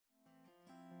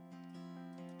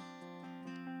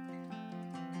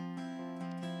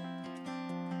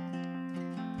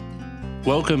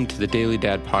Welcome to the Daily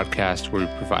Dad podcast, where we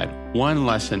provide one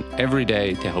lesson every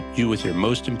day to help you with your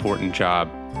most important job,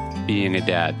 being a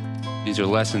dad. These are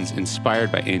lessons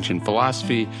inspired by ancient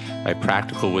philosophy, by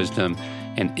practical wisdom,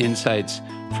 and insights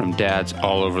from dads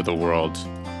all over the world.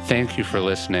 Thank you for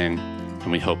listening,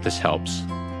 and we hope this helps.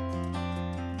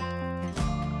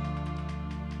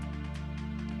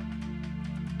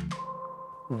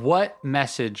 What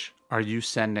message are you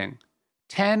sending?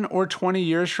 10 or 20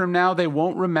 years from now, they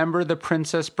won't remember the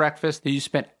princess breakfast that you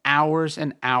spent hours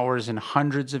and hours and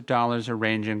hundreds of dollars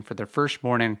arranging for their first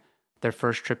morning, their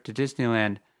first trip to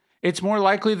Disneyland. It's more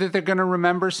likely that they're going to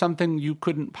remember something you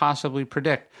couldn't possibly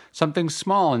predict, something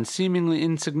small and seemingly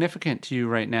insignificant to you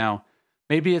right now.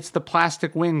 Maybe it's the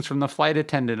plastic wings from the flight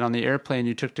attendant on the airplane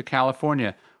you took to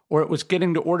California, or it was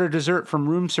getting to order dessert from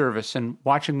room service and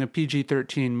watching a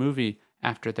PG-13 movie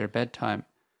after their bedtime.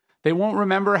 They won't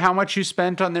remember how much you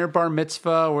spent on their bar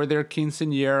mitzvah or their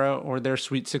quinceañera or their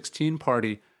sweet 16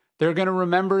 party. They're going to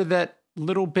remember that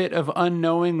little bit of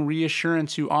unknowing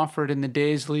reassurance you offered in the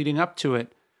days leading up to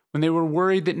it, when they were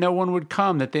worried that no one would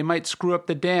come, that they might screw up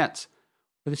the dance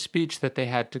or the speech that they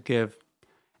had to give.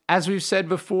 As we've said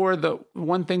before, the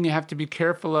one thing you have to be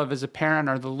careful of as a parent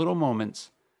are the little moments,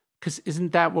 because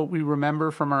isn't that what we remember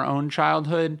from our own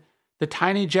childhood? The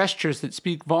tiny gestures that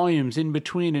speak volumes in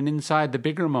between and inside the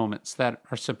bigger moments that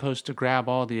are supposed to grab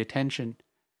all the attention.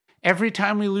 Every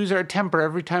time we lose our temper,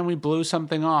 every time we blow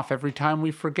something off, every time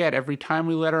we forget, every time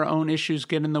we let our own issues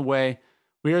get in the way,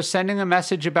 we are sending a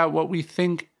message about what we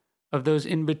think of those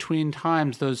in-between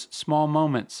times, those small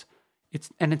moments.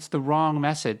 It's the wrong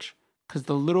message, because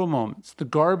the little moments, the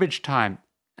garbage time,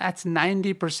 that's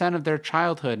 90% of their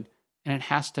childhood, and it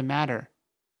has to matter.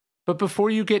 But before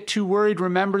you get too worried,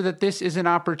 remember that this is an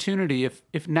opportunity. If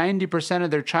 90% of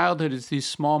their childhood is these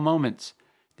small moments,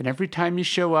 then every time you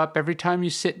show up, every time you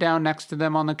sit down next to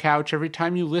them on the couch, every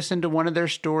time you listen to one of their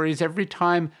stories, every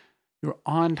time you're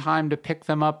on time to pick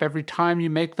them up, every time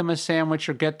you make them a sandwich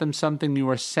or get them something, you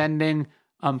are sending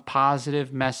a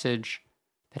positive message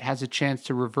that has a chance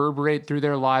to reverberate through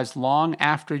their lives long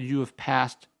after you have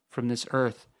passed from this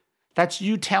earth. That's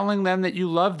you telling them that you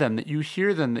love them, that you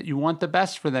hear them, that you want the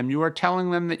best for them. You are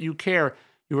telling them that you care.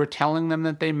 You are telling them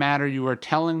that they matter. You are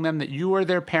telling them that you are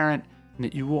their parent and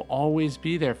that you will always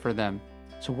be there for them.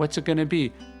 So what's it going to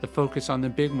be? The focus on the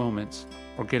big moments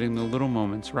or getting the little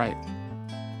moments right.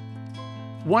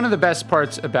 One of the best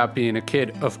parts about being a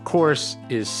kid, of course,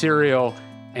 is cereal.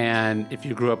 And if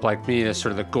you grew up like me, that's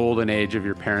sort of the golden age of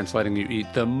your parents letting you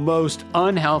eat the most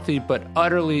unhealthy but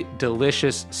utterly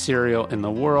delicious cereal in the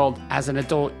world. As an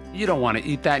adult, you don't want to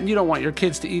eat that, and you don't want your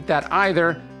kids to eat that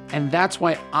either. And that's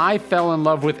why I fell in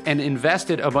love with and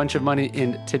invested a bunch of money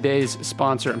in today's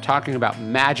sponsor. I'm talking about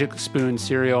Magic Spoon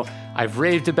cereal. I've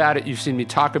raved about it. You've seen me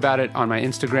talk about it on my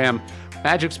Instagram.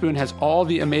 Magic Spoon has all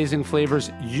the amazing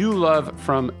flavors you love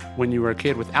from when you were a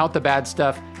kid without the bad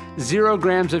stuff. 0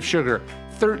 grams of sugar,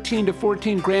 13 to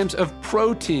 14 grams of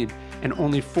protein, and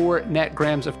only 4 net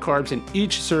grams of carbs in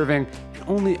each serving, and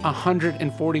only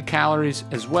 140 calories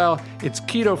as well. It's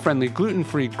keto-friendly,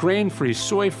 gluten-free, grain-free,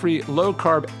 soy-free,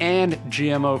 low-carb, and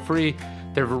GMO-free.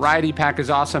 Their variety pack is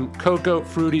awesome. Cocoa,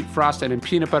 fruity, frosted, and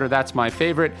peanut butter. That's my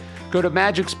favorite. Go to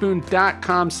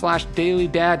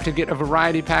magicspoon.com/dailydad to get a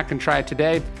variety pack and try it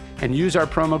today. And use our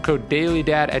promo code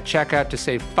DAILYDAD at checkout to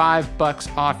save $5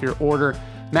 off your order.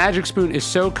 Magic Spoon is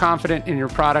so confident in your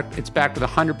product, it's backed with a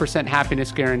 100%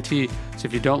 happiness guarantee. So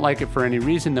if you don't like it for any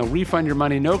reason, they'll refund your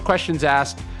money, no questions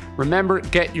asked. Remember,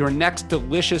 get your next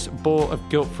delicious bowl of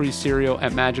guilt-free cereal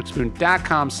at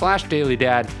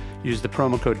magicspoon.com/dailydad. Use the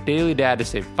promo code DAILYDAD to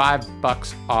save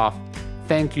 $5 off.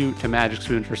 Thank you to Magic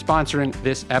Spoon for sponsoring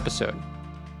this episode.